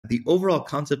the overall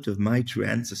concept of My True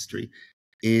Ancestry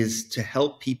is to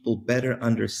help people better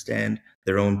understand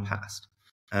their own past.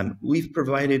 We've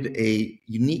provided a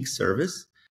unique service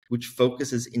which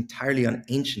focuses entirely on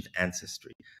ancient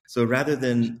ancestry. So rather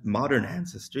than modern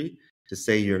ancestry, to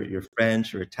say you're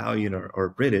French or Italian or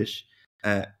British,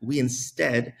 we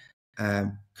instead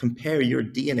compare your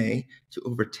DNA to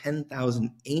over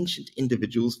 10,000 ancient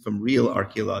individuals from real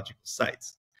archaeological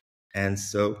sites. And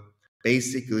so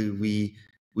basically we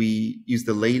use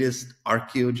the latest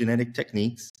archaeogenetic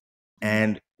techniques,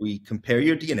 and we compare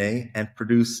your DNA and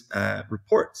produce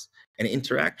reports and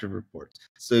interactive reports.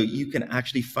 So you can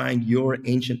actually find your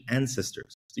ancient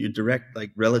ancestors, so your direct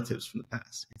relatives from the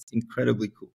past. It's incredibly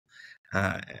cool.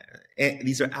 And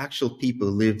these are actual people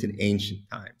who lived in ancient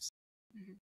times.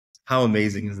 How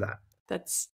amazing is that?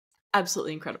 That's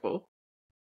absolutely incredible.